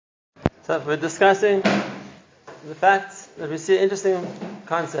So we're discussing the fact that we see an interesting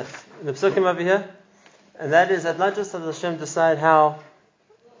concept in the Psukim over here, and that is that not just does Hashem decide how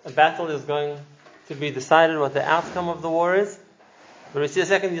a battle is going to be decided, what the outcome of the war is, but we see a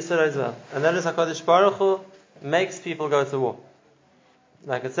second Yisur as well, and that is HaKadosh Baruch Hu makes people go to war.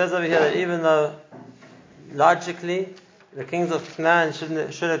 Like it says over here that even though logically the kings of Canaan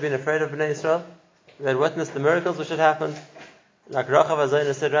should have been afraid of Bnei Israel, they had witnessed the miracles which had happened. Like Rachav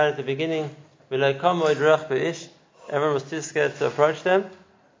Azayna said right at the beginning, everyone was too scared to approach them.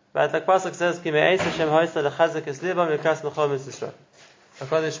 But like Pasuk says,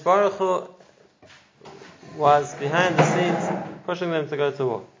 HaKadosh Baruch Hu was behind the scenes pushing them to go to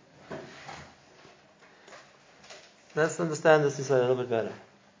war. Let's understand this a little bit better.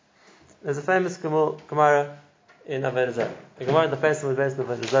 There's a famous Gemara in Avodah Zarah. The Gemara in the face of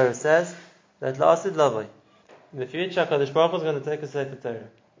Avodah Zarah says that La'asid Lavai, in the future, HaKadosh Baruch Hu is going to take a Sefer Torah,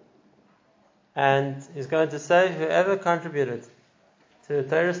 and he's going to say whoever contributed to the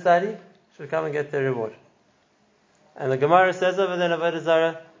Torah study should come and get their reward. And the Gemara says over there in Avodah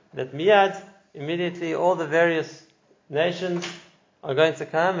Zarah that miyad, immediately all the various nations are going to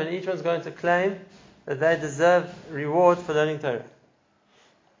come, and each one's going to claim that they deserve reward for learning Torah.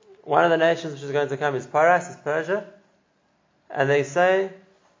 One of the nations which is going to come is Paras, is Persia, and they say,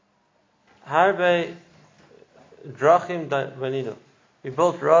 Harbe Drachim Baninu. We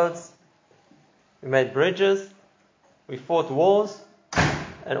built roads, we made bridges, we fought wars,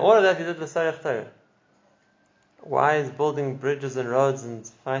 and all of that we did with Tzarech Torah. Why is building bridges and roads and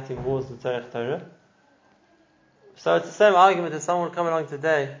fighting wars with Tzarech Torah? So it's the same argument as someone would come along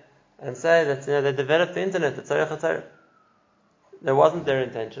today and say that they developed the internet, the Tzarech Torah. That wasn't their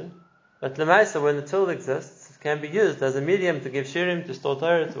intention. But Lemaisa, when the tool exists, it can be used as a medium to give shirim, to store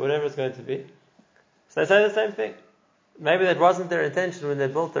Torah, to whatever it's going to be. So they say the same thing. Maybe that wasn't their intention when they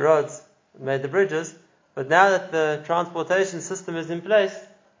built the roads, made the bridges, but now that the transportation system is in place,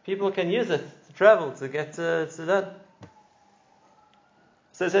 people can use it to travel, to get to learn.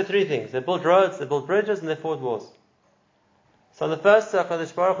 So they say three things. They built roads, they built bridges, and they fought wars. So the first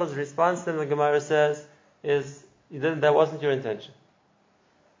HaKadosh Baruch Hu's response to them, the Gemara says, is that wasn't your intention.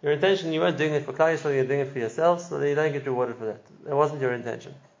 Your intention, you weren't doing it for Klal Yisrael, you're doing it for yourselves, so that you don't get rewarded for that. That wasn't your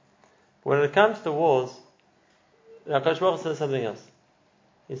intention. When it comes to wars, HaKadosh Baruch Hu says something else.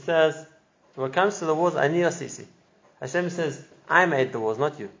 He says, when it comes to the wars, Ani Asisi. Hashem says, I made the wars,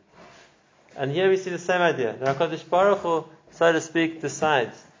 not you. And here we see the same idea. That HaKadosh Baruch Hu, so to speak,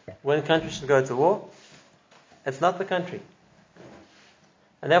 decides when countries should go to war. It's not the country.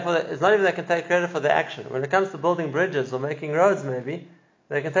 And therefore, it's not even they can take credit for their action. When it comes to building bridges or making roads, maybe,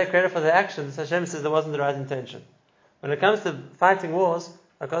 they can take credit for their actions. Hashem says there wasn't the right intention. When it comes to fighting wars,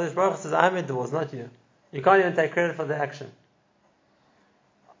 HaKadosh Baruch Hu says, I made the wars, not you. You can't even take credit for their action.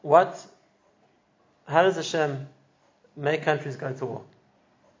 How does Hashem make countries go to war?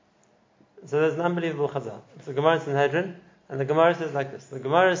 So there's an unbelievable chazal. It's a Gemara in Sanhedrin, and the Gemara says like this. The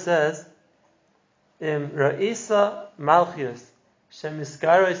Gemara says, Im Ra'isa Malchius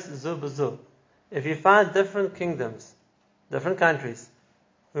Shemiskaros Zu B'Zu. If you find different kingdoms, different countries,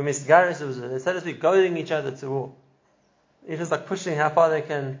 who misgaros Zu B'Zu, they so to speak goading each other to war. It's just like pushing how far they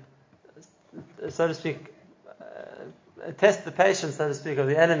can, so to speak, test the patience, so to speak, of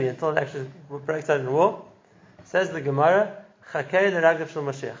the enemy until it actually breaks out in war. Says the Gemara, Chakei l'raglav shel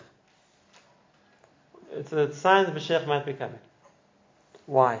Mashiach. It's a sign that Mashiach might be coming.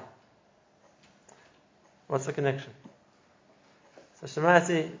 Why? What's the connection? So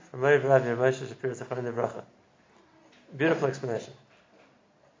Shemati from Mori Rav Moshe Shapiro Zechron Livracha. Beautiful explanation.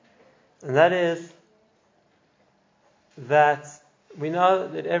 And that is that we know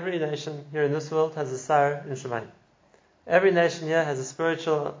that every nation here in this world has a Sar in Shemayim. Every nation here has a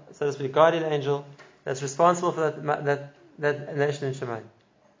spiritual, so to speak, guardian angel that's responsible for that nation in Shemayim.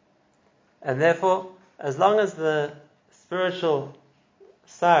 And therefore, as long as the spiritual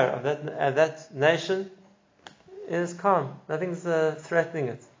Sar of that nation is calm, nothing's threatening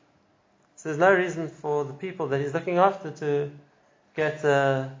it. So there's no reason for the people that he's looking after to get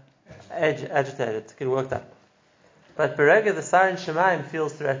agitated, to get worked up. But Berega, the Sar in Shemayim,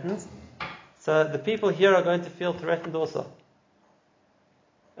 feels threatened, so the people here are going to feel threatened also.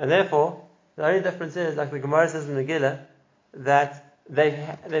 And therefore, the only difference is, like the Gemara says in the Megillah, that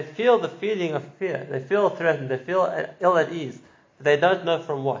they feel the feeling of fear, they feel threatened, they feel ill at ease, but they don't know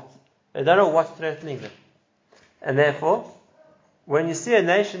from what. They don't know what's threatening them. And therefore, when you see a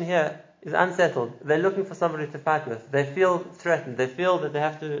nation here is unsettled, they're looking for somebody to fight with. They feel threatened. They feel that they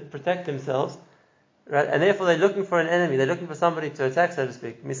have to protect themselves, right? And therefore, they're looking for an enemy. They're looking for somebody to attack, so to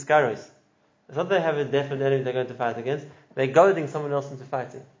speak. Miskaros. It's not they have a definite enemy they're going to fight against. They're goading someone else into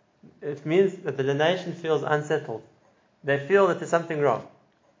fighting. it means that the nation feels unsettled. They feel that there's something wrong.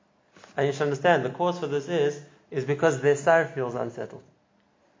 And you should understand, the cause for this is because their sire feels unsettled.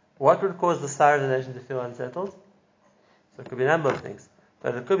 What would cause the sire of the nation to feel unsettled? So it could be a number of things.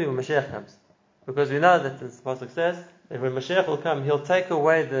 But it could be when Mashiach comes. Because we know that the Pasuk says that when Mashiach will come, he'll take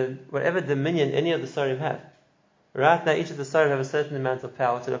away whatever dominion any of the Sarim have. Right now, each of the Sarim have a certain amount of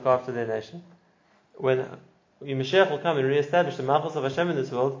power to look after their nation. When Mashiach will come and re-establish the Malchus of Hashem in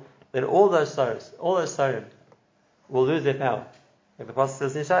this world, then all those Sarim will lose their power. Like the Pasuk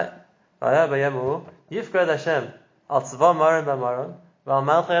says in Yishai, Yifkad Hashem al tzva marim b'marim v'al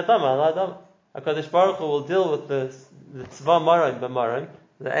malchei adam al adam. HaKadosh Baruch Hu will deal with the tzva marim b'marim,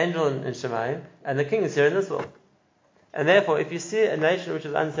 the angel in Shemayim, and the king is here in this world. And therefore, if you see a nation which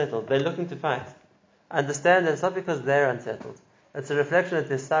is unsettled, they're looking to fight, understand that it's not because they're unsettled. It's a reflection that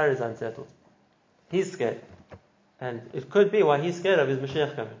their sire is unsettled. He's scared. And it could be why he's scared of his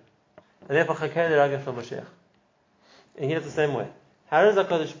Mashiach coming. And therefore, chakei l'ragel for Mashiach. And here's the same way. How does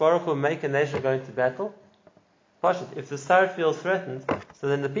HaKadosh Baruch Hu make a nation go into battle? Pashut. If the sire feels threatened, so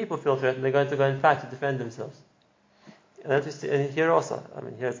then the people feel threatened, they're going to go and fight to defend themselves. And that we see, and here also,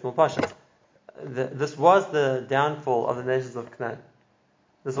 here it's more Pashut. This was the downfall of the nations of Canaan.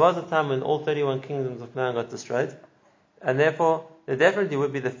 This was the time when all 31 kingdoms of Canaan got destroyed. And therefore, there definitely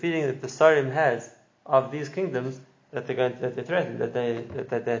would be the feeling that the Sarim has of these kingdoms that they're threatened, that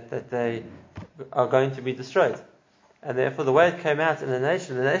they are going to be destroyed. And therefore, the way it came out in the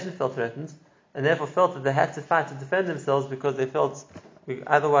nation felt threatened, and therefore felt that they had to fight to defend themselves because they felt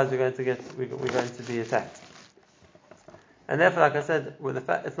otherwise we're going to be attacked. And therefore, like I said,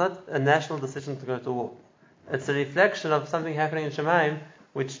 it's not a national decision to go to war. It's a reflection of something happening in Shemayim,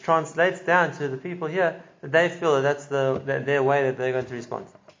 which translates down to the people here that they feel that that's their way that they're going to respond.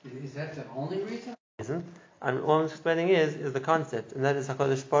 Is that the only reason? And what I'm explaining is the concept, and that is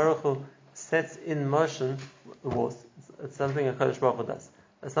HaKadosh Baruch Hu sets in motion the wars. It's something HaKadosh Baruch Hu does.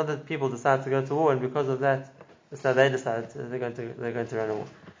 It's not that people decide to go to war, and because of that, it's not they decide they're going to run a war.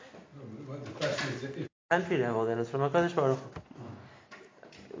 The question is if Country level, then it's from HaKadosh Baruch Hu.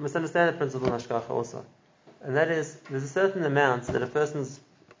 You must understand the principle in Hashgacha also, and that is there's a certain amount that a person's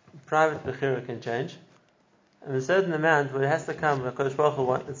private bechira can change, and a certain amount where it has to come HaKadosh Baruch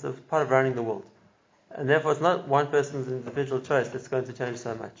Hu. It's a part of running the world, and therefore it's not one person's individual choice that's going to change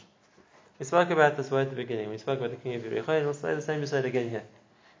so much. We spoke about this way at the beginning. We spoke about the king of Yericho, and we'll say the same beside again here.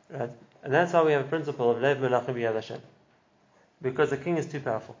 Right? And that's why we have a principle of Lev Melachim B'Yad Hashem. Because the king is too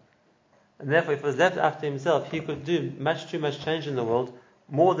powerful. And therefore, if it was left after himself, he could do too much change in the world,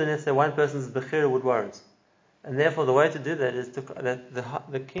 more than if one person's Bechira would warrant. And therefore, the way to do that is that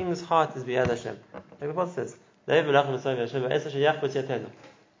the king's heart is B'Yad Hashem. Like the Prophet says, Lev Melachim B'Yad Hashem,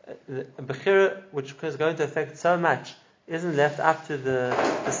 the Bechira, which is going to affect so much, isn't left up to the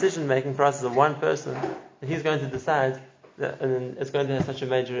decision-making process of one person that he's going to decide that, and it's going to have such a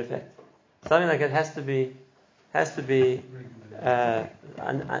major effect. Something like it has to be,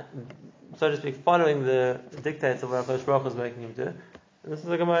 so to speak, following the dictates of what HaKadosh Baruch Hu is making him do. And this is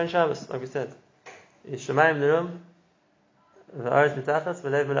the Gemara in Shabbos, like we said. Yishamayim nerum, v'aretz mitachas,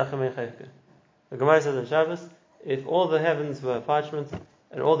 v'lev melachim ein chayfke. The Gemara says in Shabbos, if all the heavens were parchment,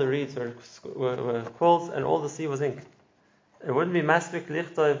 and all the reeds were quills, and all the sea was ink, it wouldn't be masvik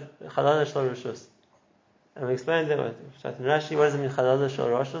lichtov chalal shel rishus. And we explained that in Rashi, what does it mean chalal shel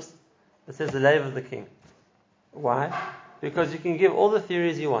rishus? It says the lave of the king. Why? Because you can give all the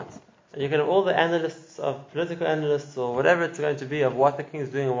theories you want. And you can have all the analysts, of political analysts, or whatever it's going to be, of what the king is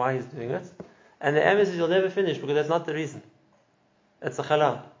doing and why he's doing it. And the emphasis you'll never finish because that's not the reason. It's a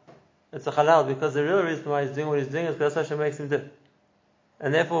halal. It's a halal because the real reason why he's doing what he's doing is because that's what Hashem makes him do.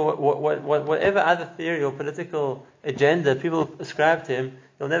 And therefore, whatever other theory or political agenda people ascribe to him,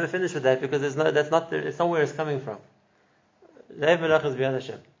 you'll never finish with that because it's not where it's coming from. Leiv melach is b'yad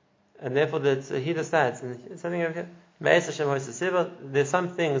Hashem, and therefore he decides. And something over here, Me'ez Hashem hoises seva. There's some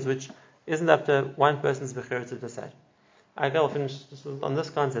things which isn't up to one person's bechira to decide. I'll finish just on this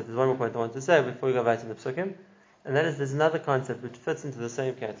concept. There's one more point I want to say before we go back to the psukim, and that is there's another concept which fits into the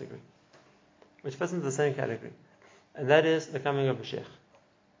same category, and that is the coming of Mashiach.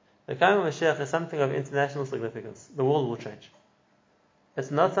 The coming of Mashiach is something of international significance. The world will change.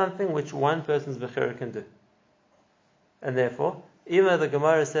 It's not something which one person's bechira can do. And therefore, even though the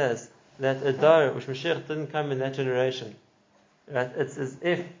Gemara says that a dar which Mashiach didn't come in that generation, right? It's as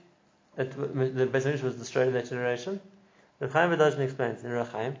if the Beis Hamikdash was destroyed in that generation. The Chaim V'Dajin explains in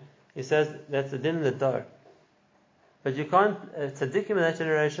Rechaim. He says that's the din in the dar. But you can't tzaddikim in that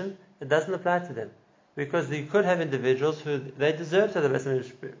generation. It doesn't apply to them. Because you could have individuals they deserve to have the Beis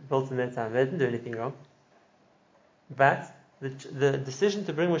Hamikdash built in their time. They didn't do anything wrong. But the decision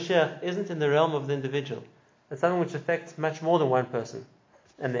to bring Mashiach isn't in the realm of the individual. It's something which affects much more than one person.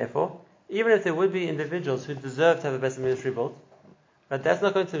 And therefore, even if there would be individuals who deserve to have a Beis HaMikdash rebuilt, but that's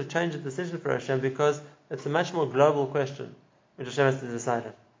not going to change the decision for Hashem, because it's a much more global question which Hashem has to decide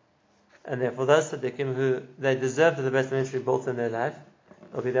on. And therefore, those tzaddikim who they deserve to have the Beis HaMikdash rebuilt in their life,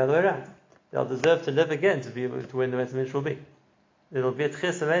 it'll be the other way around. They'll deserve to live again to be able to when the Beis HaMikdash will be. It'll be a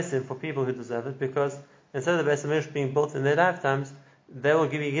tchis amesim for people who deserve it, because instead of the Beis HaMikdash being built in their lifetimes, they will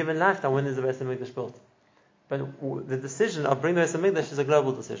be given lifetime when there's a Beis HaMikdash built. But the decision of bringing the Beis HaMikdash is a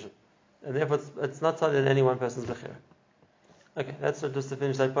global decision, and therefore it's not solid in any one person's bechira. Okay, that's just to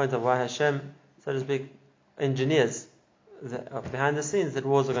finish that point of why Hashem, so to speak, engineers behind the scenes that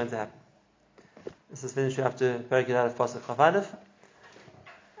wars are going to happen. This is finished after Perek Yud Aleph Pasuk Chaf Aleph.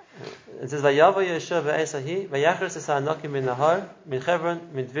 It says, "Vayavo Yeshua ve'esahi vayachris es ha'anokim min nahar min Chevron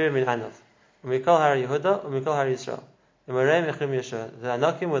min Dvir min Anav u'mikol har Yehuda u'mikol har Yisrael u'marei mechrim Yeshua." The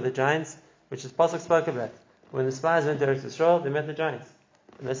Anokim were the giants, which is Pasuk spoke about. When the spies went to Eretz Yisrael, they met the giants,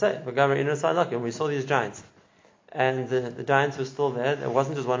 and they say, "V'gamer inu ha'anokim." We saw these giants, and the giants were still there. There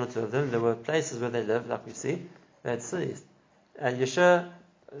wasn't just one or two of them. There were places where they lived, like we see. They had cities, and Yeshua,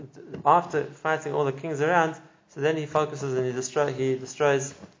 after fighting all the kings around, so then he focuses and he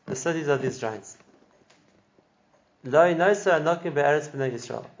destroys the cities of these giants. And there were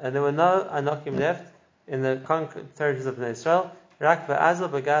no Anokim left in the conquered territories of Bnei Yisrael.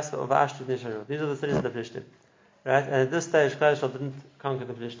 These are the cities of the Plishtim. Right? And at this stage, Klal Yisrael didn't conquer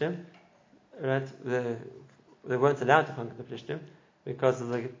the Plishtim. Right? They weren't allowed to conquer the Plishtim because of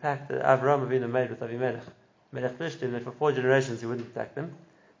the pact that Avraham Avinu made with Avimelech, Melech Plishtim, that for 4 generations he wouldn't attack them.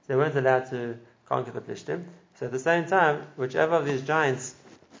 So they weren't allowed to conquer the Plishtim. So at the same time, whichever of these giants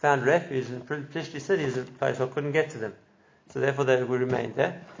found refuge in Plishti cities, Klal Yisrael couldn't get to them. So therefore they would remain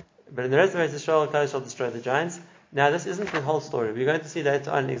there. But in the rest of Eretz Yisrael, Klal Yisrael destroyed the giants. Now this isn't the whole story. We're going to see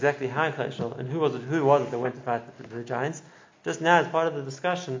later on exactly how Klal Yisrael and who was it that went to fight the giants. Just now, as part of the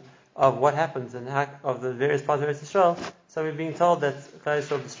discussion of what happens and how, of the various parts of Eretz Yisrael, so we're being told that Klal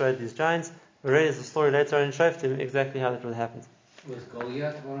Yisrael destroyed these giants. But really, there's a story later on in Shoftim exactly how that would happen. Was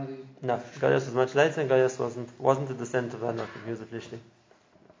Goliath one of these? No, Goliath was much later, and Goliath wasn't a descendant of Anokim. He was a Plishti.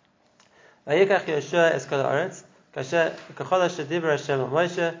 Vayikach Yeshua es kol haaretz, kachol asher diber Hashem al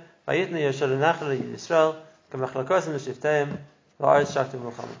Moshe, vayitnu Yeshua lenachal Yisrael, k'machlakosim l'shivteim, v'aretz shaktim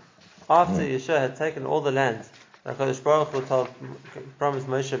l'chamim. After Yeshua had taken all the land, that Kadosh Baruch Hu promised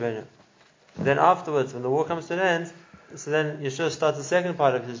Moshe Rabbeinu, then afterwards, when the war comes to an end, so then Yeshua starts the second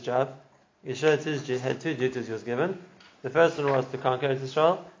part of his job. Yeshua had 2 duties he was given. The first one was to conquer Eretz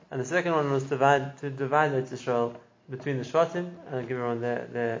Yisrael, and the second one was to divide Eretz Yisrael between the Shvatim and give everyone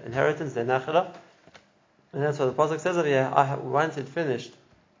their inheritance, their nachala. And that's what the pasuk says over here. Once he'd finished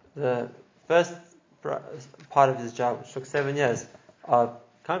the first part of his job, which took 7 years of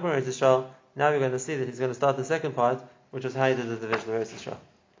conquering Eretz Yisrael, now we're going to see that he's going to start the second part, which is how he did the division of Eretz Yisrael.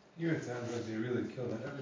 Here it sounds like they really killed everything.